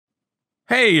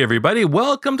Hey everybody,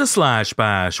 welcome to Slash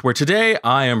Bash, where today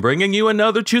I am bringing you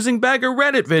another Choosing Beggar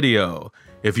Reddit video.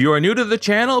 If you are new to the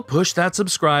channel, push that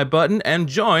subscribe button and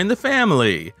join the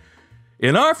family.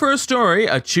 In our first story,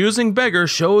 a choosing beggar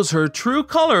shows her true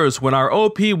colors when our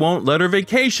OP won't let her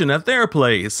vacation at their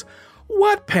place.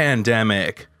 What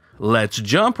pandemic? Let's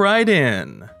jump right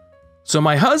in. So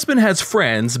my husband has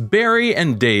friends, Barry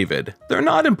and David. They're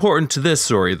not important to this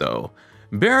story though.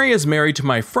 Barry is married to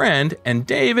my friend, and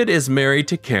David is married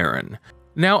to Karen.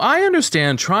 Now, I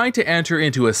understand trying to enter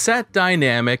into a set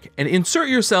dynamic and insert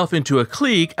yourself into a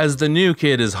clique as the new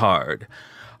kid is hard.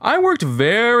 I worked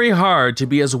very hard to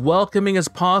be as welcoming as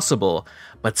possible,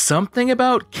 but something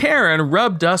about Karen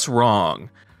rubbed us wrong.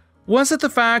 Was it the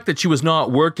fact that she was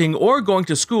not working or going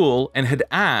to school and had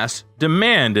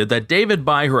demanded that David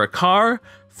buy her a car,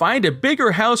 find a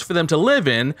bigger house for them to live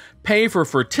in, pay for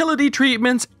fertility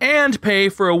treatments, and pay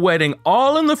for a wedding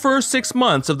all in the first 6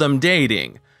 months of them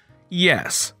dating?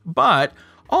 Yes, but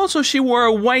also she wore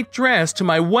a white dress to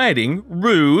my wedding,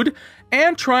 rude,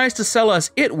 and tries to sell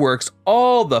us it works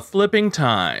all the flipping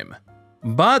time.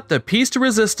 But the piece de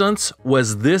resistance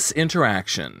was this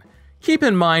interaction. Keep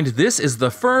in mind, this is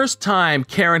the first time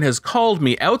Karen has called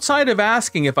me outside of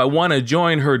asking if I want to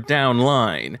join her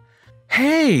downline.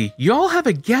 Hey, y'all have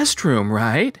a guest room,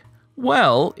 right?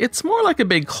 Well, it's more like a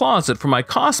big closet for my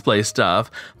cosplay stuff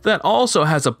that also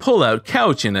has a pull-out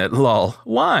couch in it, lol.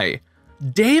 Why?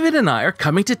 David and I are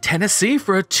coming to Tennessee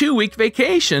for a 2-week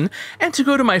vacation and to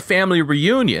go to my family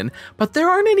reunion, but there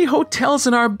aren't any hotels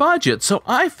in our budget, so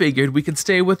I figured we could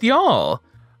stay with y'all.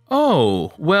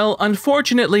 Oh, well,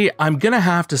 unfortunately, I'm gonna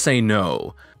have to say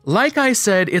no. Like I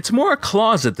said, it's more a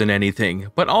closet than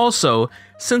anything, but also,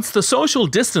 since the social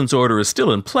distance order is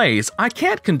still in place, I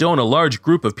can't condone a large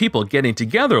group of people getting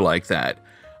together like that.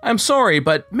 I'm sorry,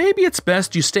 but maybe it's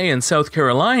best you stay in South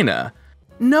Carolina.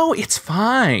 No, it's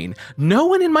fine. No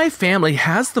one in my family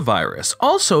has the virus.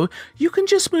 Also, you can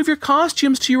just move your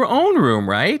costumes to your own room,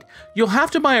 right? You'll have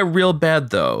to buy a real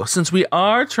bed though, since we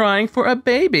are trying for a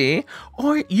baby,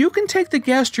 or you can take the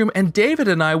guest room and David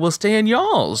and I will stay in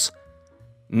y'all's.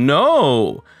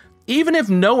 No! Even if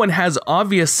no one has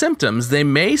obvious symptoms, they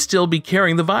may still be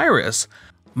carrying the virus.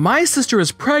 My sister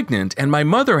is pregnant and my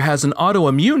mother has an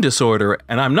autoimmune disorder,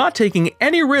 and I'm not taking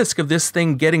any risk of this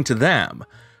thing getting to them.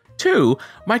 2,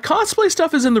 my cosplay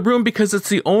stuff is in the room because it's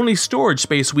the only storage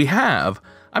space we have.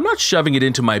 I'm not shoving it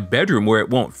into my bedroom where it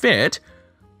won't fit.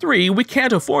 3, we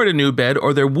can't afford a new bed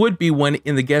or there would be one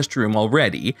in the guest room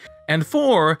already. And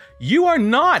 4, you are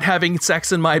not having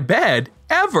sex in my bed,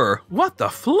 ever. What the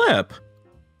flip?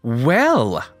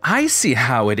 Well, I see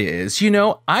how it is. You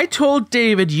know, I told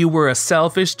David you were a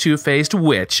selfish, two-faced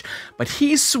witch, but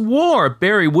he swore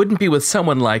Barry wouldn't be with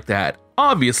someone like that.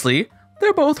 Obviously,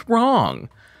 they're both wrong.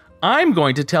 I'm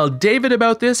going to tell David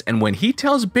about this, and when he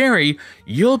tells Barry,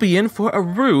 you'll be in for a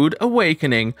rude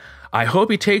awakening. I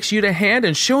hope he takes you to hand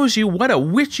and shows you what a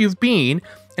witch you've been,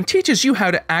 and teaches you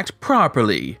how to act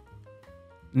properly.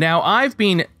 Now, I've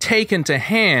been taken to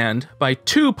hand by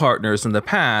 2 partners in the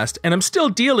past, and I'm still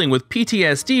dealing with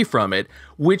PTSD from it,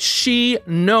 which she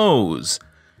knows.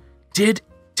 Did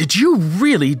you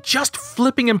really just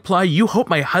flipping imply you hope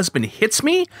my husband hits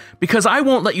me because I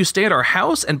won't let you stay at our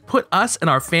house and put us and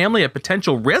our family at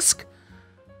potential risk?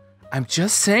 I'm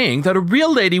just saying that a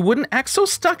real lady wouldn't act so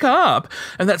stuck up,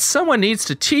 and that someone needs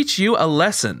to teach you a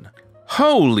lesson.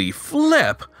 Holy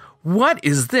flip! What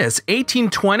is this,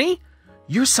 1820?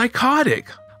 You're psychotic.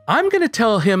 I'm gonna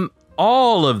tell him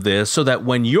all of this so that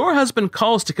when your husband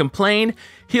calls to complain,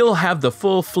 he'll have the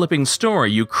full flipping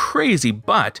story, you crazy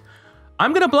butt.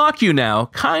 I'm gonna block you now.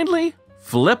 Kindly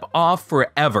flip off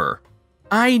forever.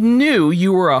 I knew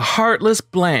you were a heartless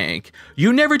blank.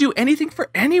 You never do anything for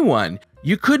anyone.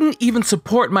 You couldn't even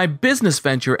support my business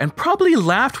venture and probably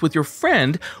laughed with your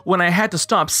friend when I had to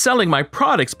stop selling my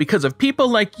products because of people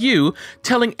like you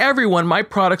telling everyone my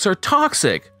products are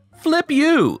toxic. Flip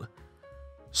you.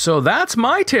 So that's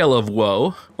my tale of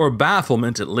woe, or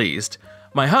bafflement at least.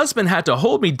 My husband had to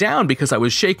hold me down because I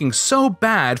was shaking so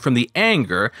bad from the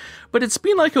anger, but it's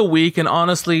been like a week and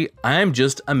honestly, I'm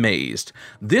just amazed.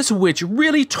 This witch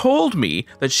really told me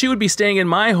that she would be staying in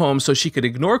my home so she could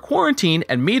ignore quarantine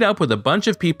and meet up with a bunch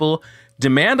of people,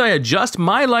 demand I adjust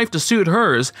my life to suit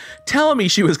hers, tell me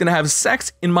she was gonna have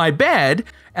sex in my bed,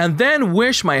 and then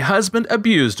wish my husband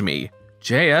abused me.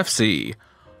 JFC.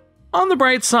 On the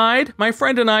bright side, my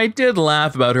friend and I did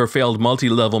laugh about her failed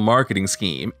multi-level marketing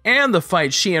scheme and the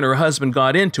fight she and her husband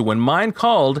got into when mine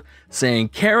called saying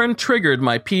Karen triggered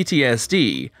my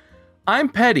PTSD. I'm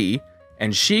petty,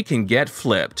 and she can get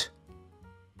flipped.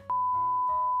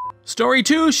 Story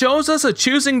 2 shows us a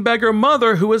choosing beggar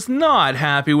mother who is not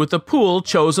happy with the pool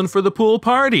chosen for the pool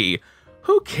party.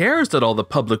 Who cares that all the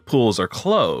public pools are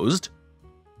closed?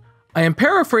 I am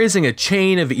paraphrasing a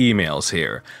chain of emails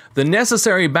here. The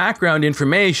necessary background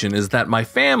information is that my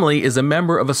family is a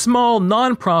member of a small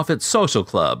non-profit social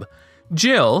club.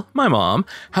 Jill, my mom,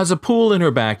 has a pool in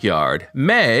her backyard.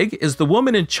 Meg is the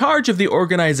woman in charge of the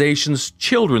organization's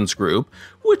children's group,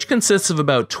 which consists of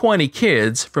about 20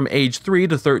 kids from age 3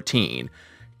 to 13.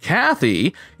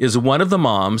 Kathy is one of the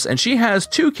moms, and she has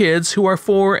 2 kids who are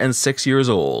 4 and 6 years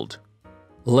old.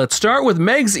 Let's start with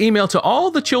Meg's email to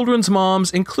all the children's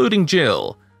moms, including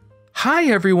Jill. Hi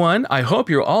everyone, I hope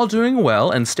you're all doing well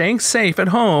and staying safe at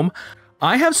home.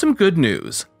 I have some good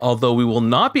news. Although we will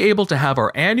not be able to have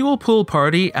our annual pool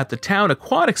party at the town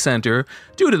aquatic center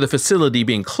due to the facility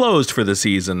being closed for the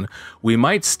season, we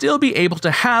might still be able to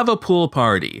have a pool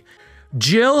party.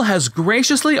 Jill has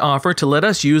graciously offered to let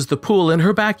us use the pool in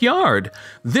her backyard.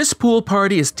 This pool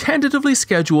party is tentatively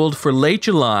scheduled for late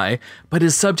July, but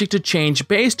is subject to change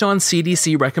based on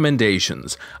CDC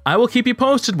recommendations. I will keep you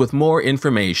posted with more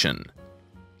information.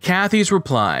 Kathy's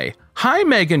reply. Hi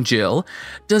Meg and Jill.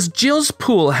 Does Jill's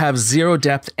pool have zero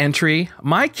depth entry?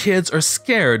 My kids are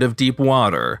scared of deep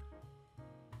water.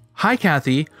 Hi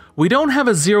Kathy. We don't have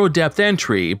a zero depth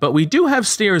entry, but we do have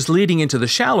stairs leading into the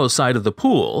shallow side of the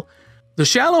pool. The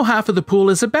shallow half of the pool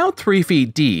is about 3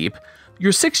 feet deep.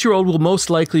 Your 6-year-old will most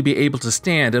likely be able to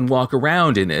stand and walk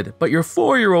around in it, but your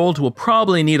 4-year-old will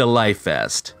probably need a life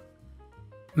vest.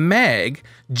 Meg,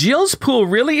 Jill's pool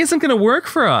really isn't going to work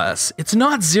for us. It's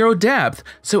not zero depth,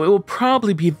 so it will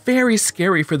probably be very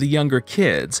scary for the younger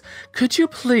kids. Could you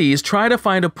please try to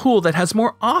find a pool that has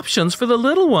more options for the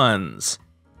little ones?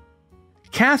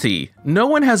 Kathy, no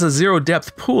one has a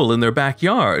zero-depth pool in their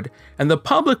backyard, and the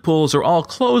public pools are all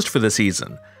closed for the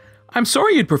season. I'm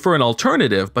sorry you'd prefer an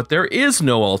alternative, but there is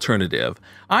no alternative.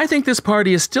 I think this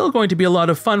party is still going to be a lot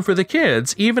of fun for the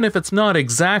kids, even if it's not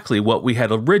exactly what we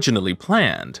had originally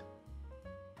planned.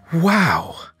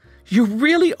 Wow, you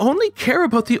really only care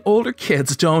about the older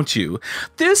kids, don't you?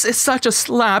 This is such a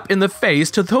slap in the face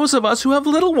to those of us who have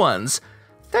little ones.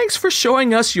 Thanks for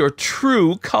showing us your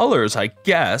true colors, I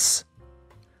guess.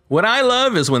 What I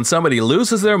love is when somebody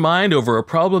loses their mind over a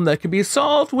problem that can be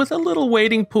solved with a little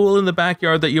wading pool in the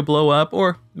backyard that you blow up,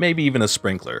 or maybe even a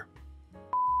sprinkler.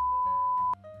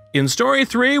 In story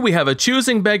 3, we have a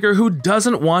choosing beggar who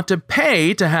doesn't want to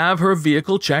pay to have her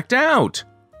vehicle checked out.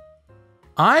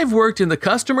 I've worked in the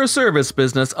customer service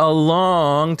business a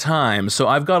long time, so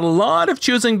I've got a lot of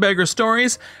choosing beggar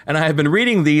stories, and I have been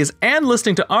reading these and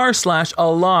listening to r/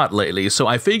 a lot lately, so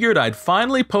I figured I'd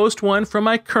finally post one from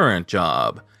my current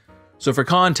job. So for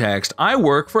context, I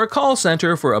work for a call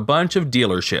center for a bunch of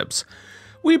dealerships.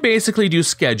 We basically do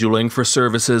scheduling for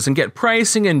services and get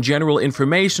pricing and general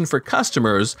information for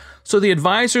customers, so the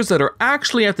advisors that are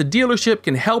actually at the dealership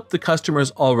can help the customers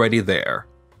already there.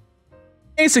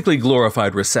 Basically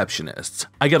glorified receptionists.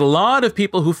 I get a lot of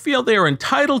people who feel they are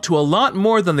entitled to a lot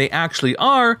more than they actually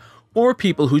are, or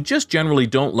people who just generally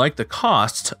don't like the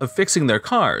costs of fixing their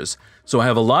cars. So I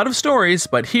have a lot of stories,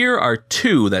 but here are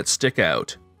 2 that stick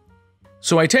out.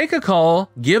 So I take a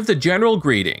call, give the general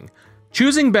greeting.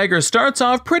 Choosing beggar starts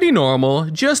off pretty normal,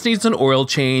 just needs an oil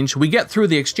change, we get through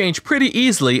the exchange pretty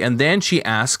easily, and then she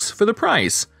asks for the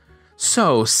price.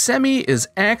 So, semi is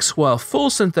X while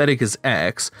full synthetic is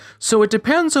X, so it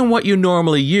depends on what you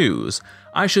normally use.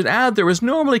 I should add there is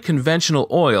normally conventional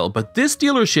oil, but this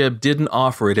dealership didn't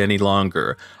offer it any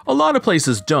longer. A lot of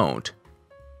places don't.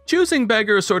 Choosing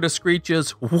beggar sort of screeches,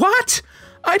 "What?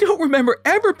 I don't remember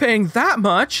ever paying that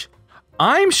much."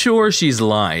 I'm sure she's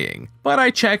lying, but I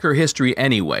check her history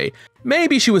anyway.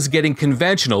 Maybe she was getting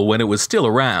conventional when it was still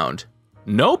around.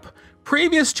 Nope.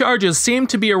 Previous charges seem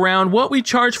to be around what we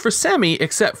charge for semi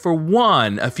except for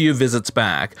one a few visits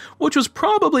back, which was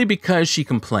probably because she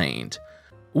complained.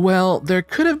 Well, there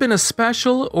could have been a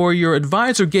special or your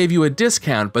advisor gave you a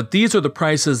discount, but these are the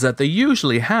prices that they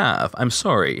usually have. I'm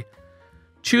sorry.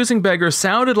 Choosing beggar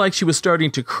sounded like she was starting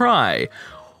to cry.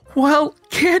 Well,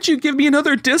 can't you give me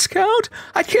another discount?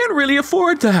 I can't really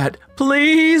afford that.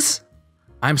 Please?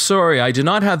 I'm sorry, I do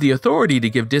not have the authority to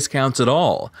give discounts at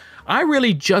all. I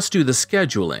really just do the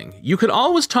scheduling. You can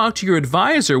always talk to your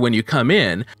advisor when you come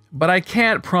in, but I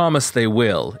can't promise they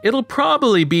will. It'll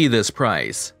probably be this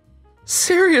price.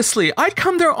 Seriously, I'd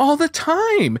come there all the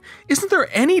time. Isn't there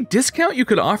any discount you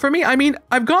could offer me? I mean,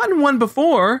 I've gotten one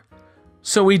before.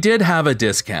 So we did have a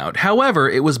discount. However,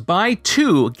 it was buy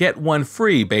 2, get 1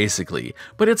 free, basically.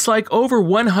 But it's like over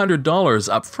 $100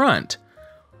 up front.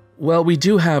 Well, we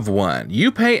do have one.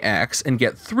 You pay X and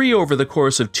get 3 over the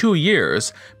course of 2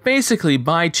 years. Basically,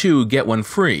 buy 2, get 1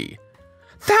 free.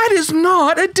 That is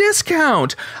not a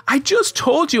discount! I just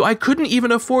told you I couldn't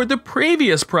even afford the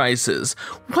previous prices.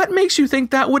 What makes you think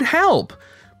that would help?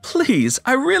 Please,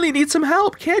 I really need some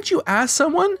help. Can't you ask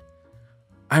someone?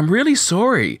 I'm really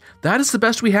sorry. That is the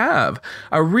best we have.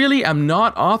 I really am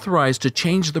not authorized to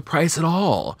change the price at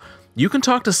all. You can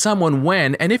talk to someone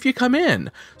when and if you come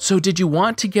in. So did you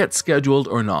want to get scheduled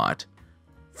or not?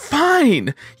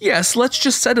 Fine! Yes, let's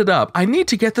just set it up. I need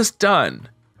to get this done.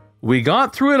 We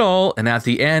got through it all, and at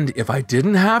the end, if I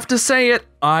didn't have to say it,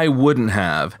 I wouldn't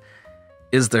have.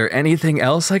 Is there anything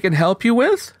else I can help you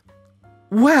with?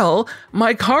 Well,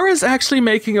 my car is actually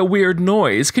making a weird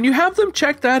noise. Can you have them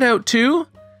check that out too?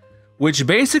 Which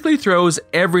basically throws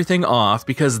everything off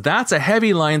because that's a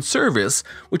heavy line service,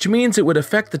 which means it would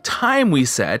affect the time we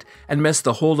set and mess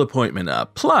the whole appointment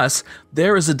up. Plus,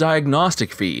 there is a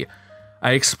diagnostic fee.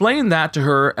 I explained that to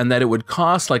her and that it would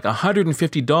cost like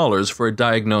 $150 for a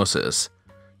diagnosis.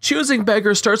 Choosing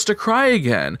Beggar starts to cry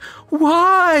again.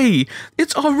 Why?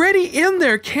 It's already in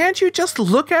there. Can't you just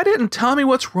look at it and tell me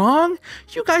what's wrong?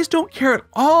 You guys don't care at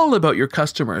all about your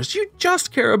customers. You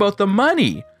just care about the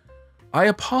money. I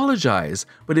apologize,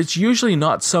 but it's usually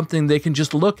not something they can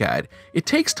just look at. It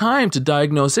takes time to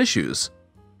diagnose issues.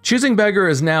 Choosing Beggar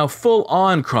is now full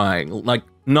on crying, like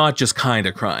not just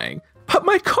kinda crying. But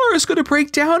my car is gonna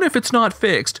break down if it's not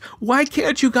fixed. Why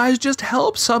can't you guys just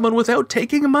help someone without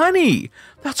taking money?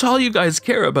 That's all you guys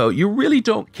care about. You really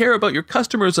don't care about your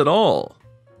customers at all.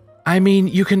 I mean,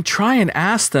 you can try and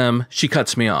ask them. She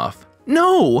cuts me off.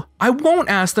 No, I won't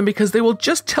ask them because they will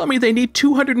just tell me they need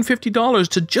 $250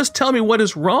 to just tell me what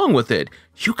is wrong with it.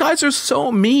 You guys are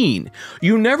so mean.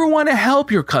 You never want to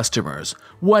help your customers.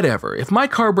 Whatever, if my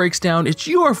car breaks down, it's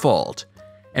your fault.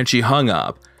 And she hung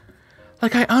up.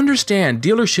 Like, I understand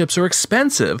dealerships are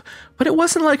expensive, but it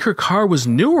wasn't like her car was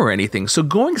new or anything, so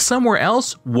going somewhere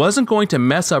else wasn't going to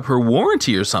mess up her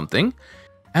warranty or something.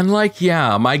 And like,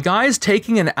 yeah, my guys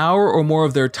taking an hour or more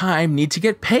of their time need to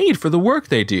get paid for the work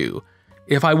they do.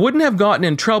 If I wouldn't have gotten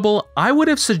in trouble, I would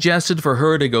have suggested for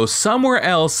her to go somewhere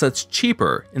else that's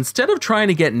cheaper, instead of trying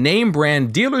to get name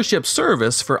brand dealership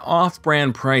service for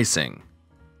off-brand pricing.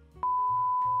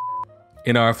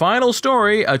 In our final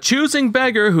story, a choosing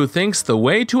beggar who thinks the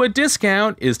way to a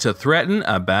discount is to threaten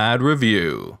a bad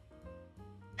review.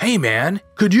 Hey man,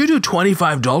 could you do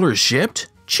 $25 shipped?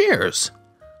 Cheers.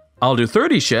 I'll do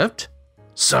 30 shipped.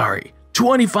 Sorry,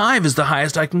 25 is the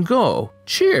highest I can go.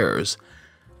 Cheers.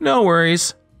 No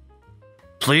worries.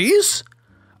 Please?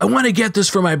 I want to get this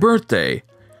for my birthday.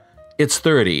 It's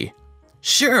 30.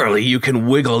 Surely you can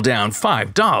wiggle down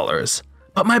 $5,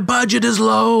 but my budget is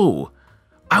low.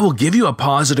 I will give you a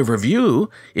positive review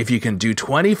if you can do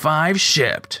 25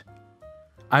 shipped.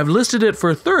 I've listed it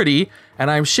for 30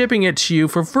 and I'm shipping it to you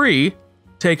for free.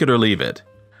 Take it or leave it.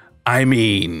 I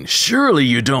mean, surely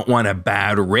you don't want a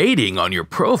bad rating on your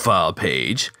profile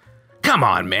page. Come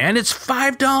on, man, it's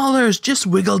 $5. Just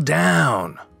wiggle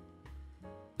down.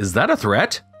 Is that a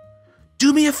threat?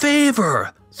 Do me a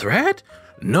favor. Threat?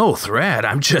 No threat,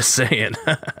 I'm just saying.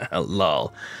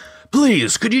 Lol.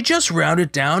 Please, could you just round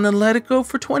it down and let it go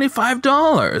for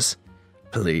 $25?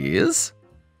 Please?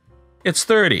 It's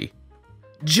 30.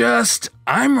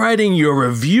 I'm writing your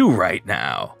review right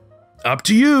now. Up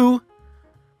to you.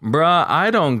 Bruh, I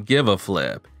don't give a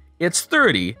flip. It's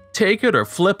 30, take it or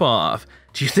flip off.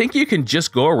 Do you think you can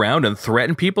just go around and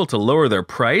threaten people to lower their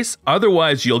price?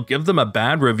 Otherwise, you'll give them a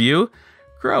bad review?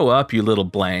 Grow up, you little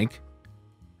blank.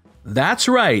 That's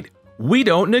right, we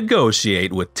don't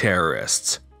negotiate with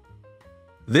terrorists.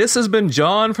 This has been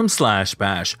John from Slash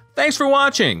Bash. Thanks for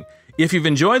watching. If you've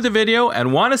enjoyed the video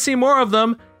and want to see more of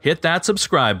them, hit that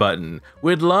subscribe button.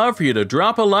 We'd love for you to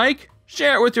drop a like,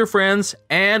 share it with your friends,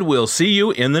 and we'll see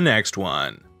you in the next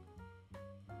one.